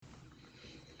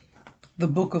The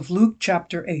book of Luke,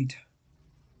 chapter 8.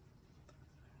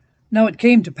 Now it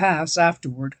came to pass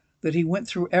afterward that he went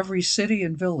through every city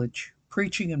and village,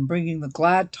 preaching and bringing the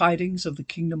glad tidings of the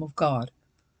kingdom of God.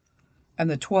 And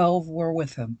the 12 were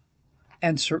with him,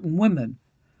 and certain women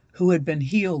who had been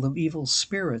healed of evil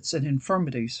spirits and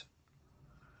infirmities.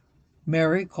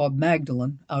 Mary called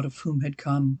Magdalene, out of whom had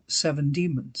come 7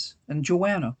 demons, and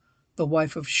Joanna, the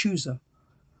wife of Chuza,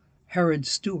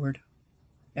 Herod's steward,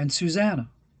 and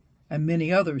Susanna, and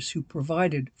many others who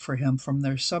provided for him from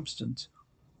their substance.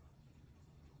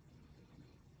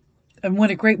 And when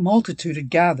a great multitude had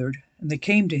gathered, and they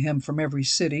came to him from every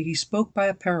city, he spoke by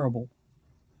a parable.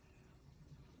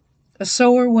 A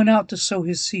sower went out to sow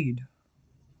his seed,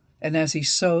 and as he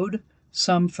sowed,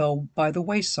 some fell by the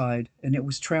wayside, and it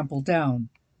was trampled down,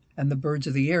 and the birds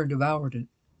of the air devoured it.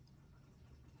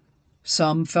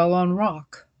 Some fell on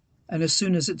rock, and as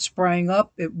soon as it sprang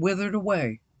up, it withered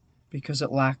away, because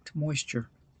it lacked moisture.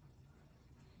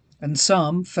 And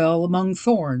some fell among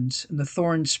thorns, and the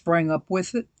thorns sprang up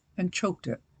with it and choked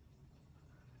it.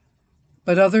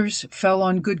 But others fell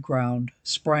on good ground,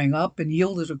 sprang up, and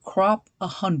yielded a crop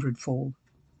 100-fold.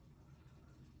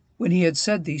 When he had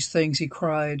said these things, he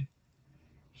cried,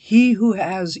 "He who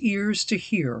has ears to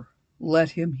hear,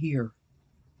 let him hear."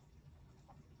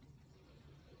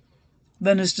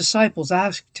 Then his disciples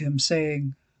asked him,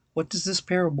 saying, "What does this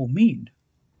parable mean?"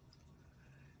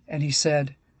 And he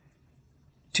said,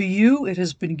 "To you it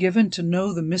has been given to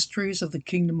know the mysteries of the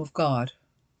kingdom of God,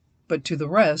 but to the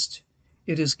rest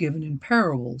it is given in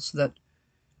parables, that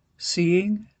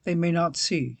seeing they may not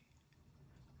see,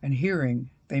 and hearing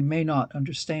they may not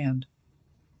understand."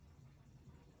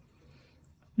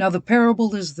 Now the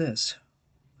parable is this: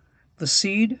 the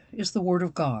seed is the word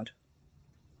of God.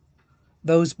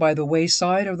 Those by the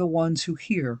wayside are the ones who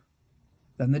hear.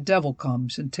 Then the devil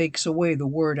comes and takes away the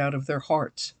word out of their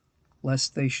hearts,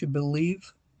 lest they should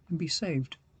believe and be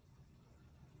saved.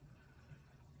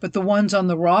 But the ones on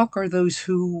the rock are those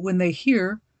who, when they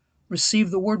hear,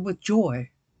 receive the word with joy.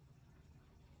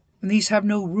 And these have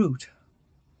no root,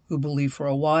 who believe for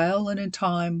a while, and in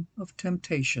time of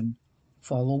temptation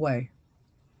fall away.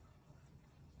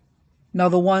 Now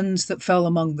the ones that fell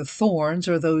among the thorns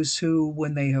are those who,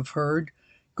 when they have heard,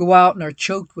 go out and are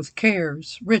choked with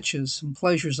cares, riches, and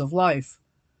pleasures of life,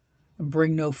 and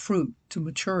bring no fruit to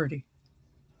maturity.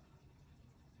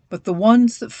 But the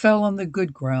ones that fell on the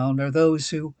good ground are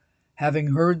those who, having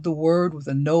heard the word with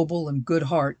a noble and good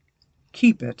heart,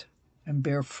 keep it and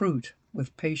bear fruit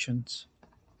with patience.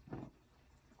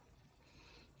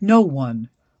 No one,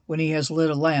 when he has lit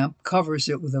a lamp, covers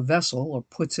it with a vessel or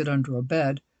puts it under a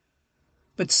bed,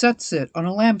 but sets it on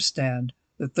a lampstand,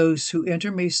 that those who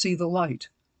enter may see the light.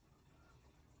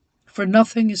 For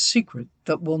nothing is secret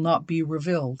that will not be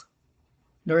revealed,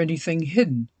 nor anything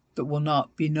hidden that will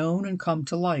not be known and come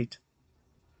to light.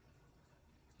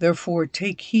 Therefore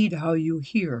take heed how you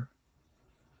hear,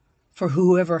 for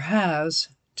whoever has,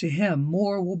 to him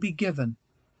more will be given,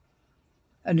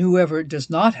 and whoever does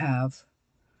not have,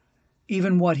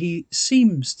 even what he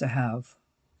seems to have,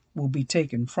 will be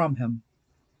taken from him.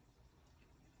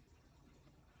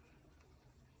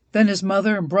 Then his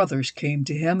mother and brothers came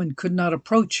to him and could not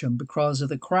approach him because of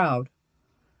the crowd.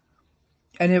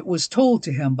 And it was told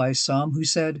to him by some, who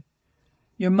said,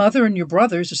 "Your mother and your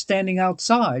brothers are standing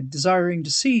outside, desiring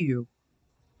to see you."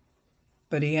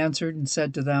 But he answered and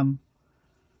said to them,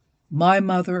 "My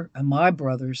mother and my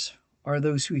brothers are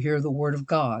those who hear the word of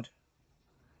God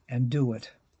and do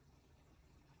it."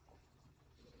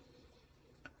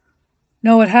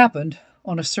 Now it happened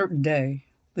on a certain day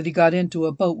that he got into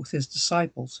a boat with his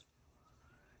disciples,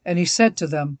 and he said to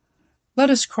them, "Let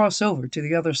us cross over to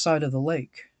the other side of the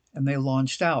lake." And they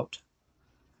launched out.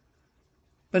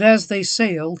 But as they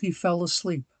sailed, he fell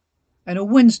asleep, and a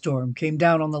windstorm came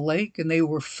down on the lake, and they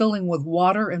were filling with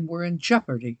water and were in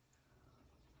jeopardy.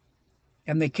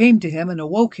 And they came to him and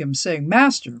awoke him, saying,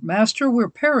 "Master, Master, we're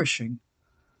perishing."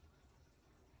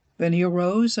 Then he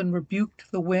arose and rebuked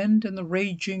the wind and the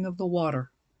raging of the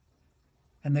water,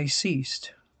 and they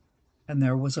ceased, and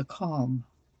there was a calm.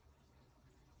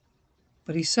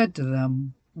 But he said to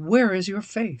them, "Where is your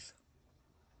faith?"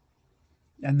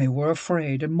 And they were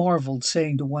afraid and marveled,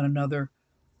 saying to one another,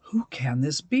 "Who can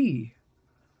this be?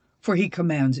 For he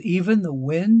commands even the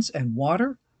winds and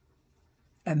water,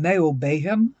 and they obey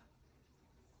him."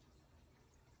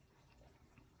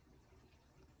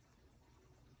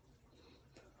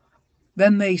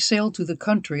 Then they sailed to the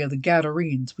country of the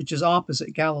Gadarenes, which is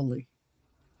opposite Galilee.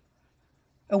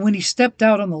 And when he stepped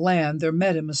out on the land, there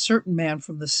met him a certain man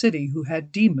from the city who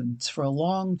had demons for a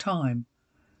long time,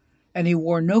 and he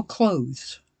wore no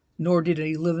clothes, nor did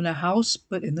he live in a house,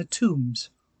 but in the tombs.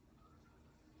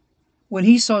 When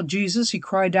he saw Jesus, he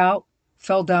cried out,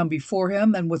 fell down before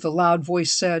him, and with a loud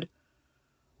voice said,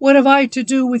 "What have I to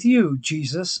do with you,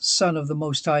 Jesus, Son of the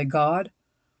Most High God?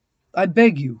 I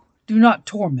beg you, do not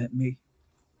torment me."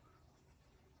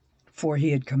 For he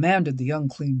had commanded the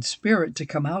unclean spirit to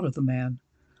come out of the man.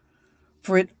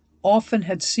 For it often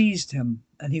had seized him,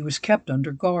 and he was kept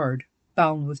under guard,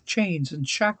 bound with chains and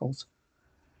shackles.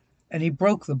 And he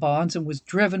broke the bonds and was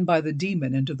driven by the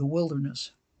demon into the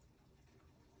wilderness.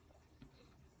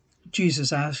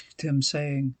 Jesus asked him,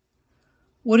 saying,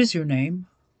 "What is your name?"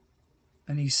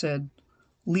 And he said,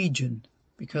 "Legion,"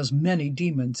 because many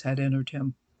demons had entered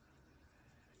him.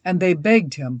 And they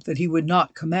begged him that he would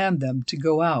not command them to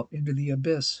go out into the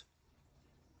abyss.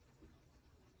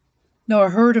 Now a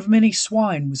herd of many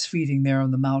swine was feeding there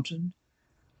on the mountain.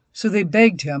 So they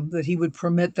begged him that he would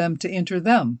permit them to enter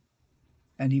them,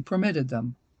 and he permitted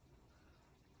them.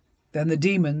 Then the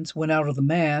demons went out of the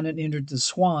man and entered the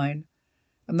swine,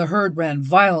 and the herd ran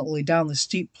violently down the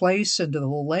steep place into the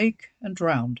lake and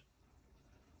drowned.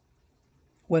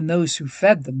 When those who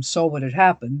fed them saw what had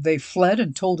happened, they fled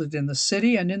and told it in the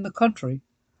city and in the country.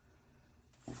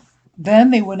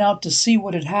 Then they went out to see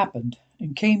what had happened,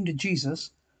 and came to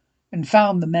Jesus, and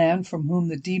found the man from whom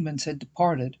the demons had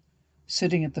departed,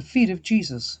 sitting at the feet of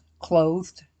Jesus,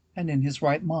 clothed and in his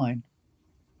right mind.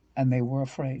 And they were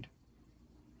afraid.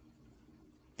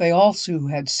 They also who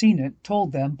had seen it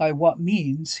told them by what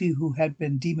means he who had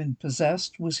been demon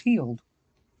possessed was healed.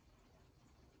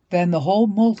 Then the whole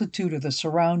multitude of the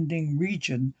surrounding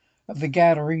region of the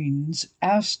Gadarenes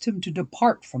asked him to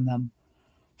depart from them,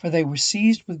 for they were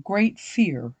seized with great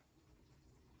fear.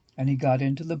 And he got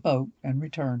into the boat and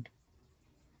returned.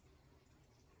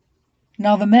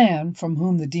 Now the man from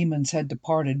whom the demons had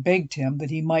departed begged him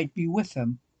that he might be with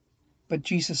them. But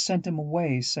Jesus sent him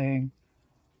away, saying,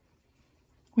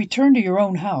 "Return to your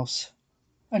own house,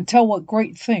 and tell what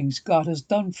great things God has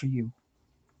done for you."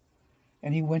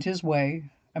 And he went his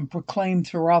way, and proclaimed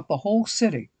throughout the whole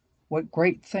city what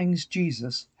great things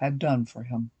Jesus had done for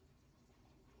him.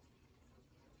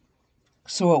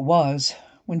 So it was,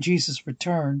 when Jesus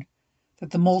returned,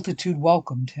 that the multitude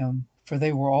welcomed him, for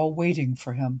they were all waiting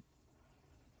for him.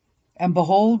 And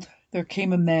behold, there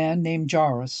came a man named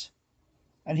Jairus,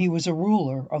 and he was a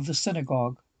ruler of the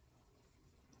synagogue.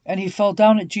 And he fell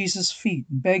down at Jesus' feet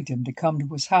and begged him to come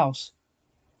to his house,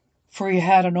 for he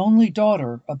had an only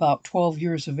daughter about 12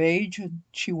 years of age, and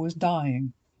she was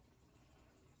dying.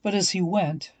 But as he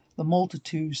went, the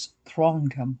multitudes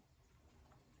thronged him.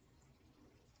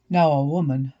 Now a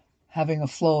woman, having a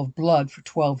flow of blood for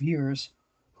 12 years,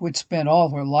 who had spent all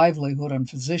her livelihood on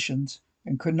physicians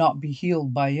and could not be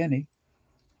healed by any,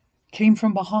 came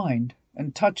from behind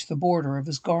and touched the border of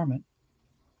his garment.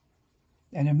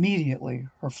 And immediately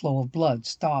her flow of blood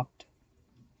stopped.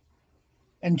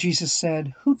 And Jesus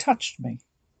said, "Who touched me?"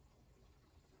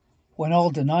 When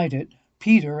all denied it,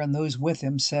 Peter and those with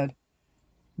him said,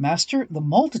 "Master, the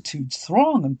multitudes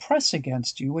throng and press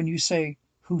against you, and you say,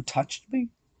 'Who touched me?'"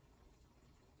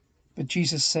 But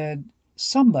Jesus said,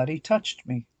 "Somebody touched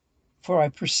me, for I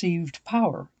perceived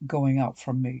power going out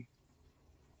from me."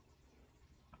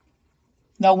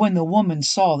 Now when the woman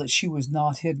saw that she was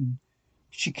not hidden,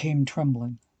 she came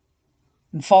trembling.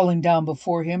 And falling down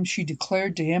before him, she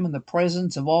declared to him in the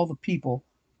presence of all the people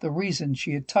the reason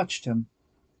she had touched him,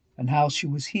 and how she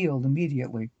was healed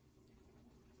immediately.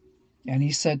 And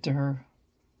he said to her,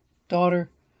 "Daughter,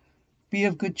 be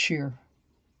of good cheer.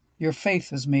 Your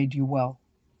faith has made you well.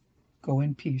 Go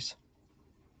in peace."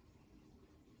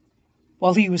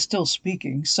 While he was still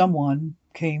speaking, someone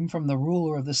came from the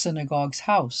ruler of the synagogue's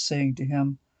house, saying to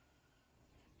him,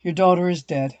 "Your daughter is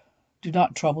dead. Do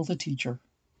not trouble the teacher."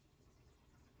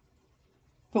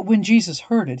 But when Jesus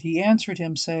heard it, he answered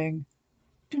him, saying,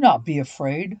 "Do not be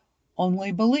afraid,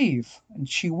 only believe, and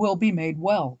she will be made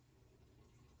well."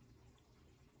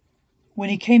 When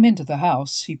he came into the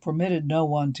house, he permitted no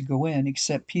one to go in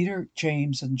except Peter,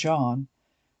 James, and John,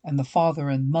 and the father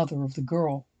and mother of the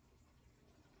girl.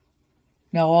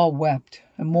 Now all wept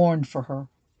and mourned for her,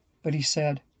 but he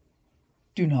said,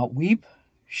 "Do not weep.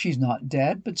 She's not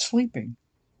dead, but sleeping."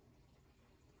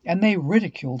 And they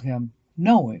ridiculed him,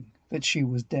 knowing that she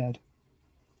was dead.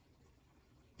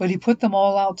 But he put them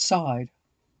all outside,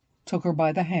 took her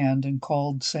by the hand, and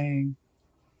called, saying,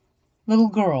 "Little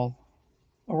girl,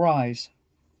 arise."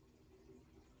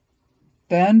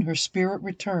 Then her spirit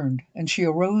returned, and she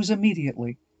arose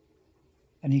immediately.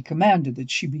 And he commanded that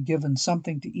she be given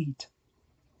something to eat.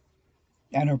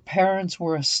 And her parents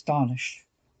were astonished,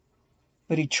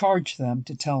 but he charged them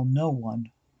to tell no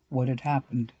one what had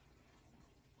happened.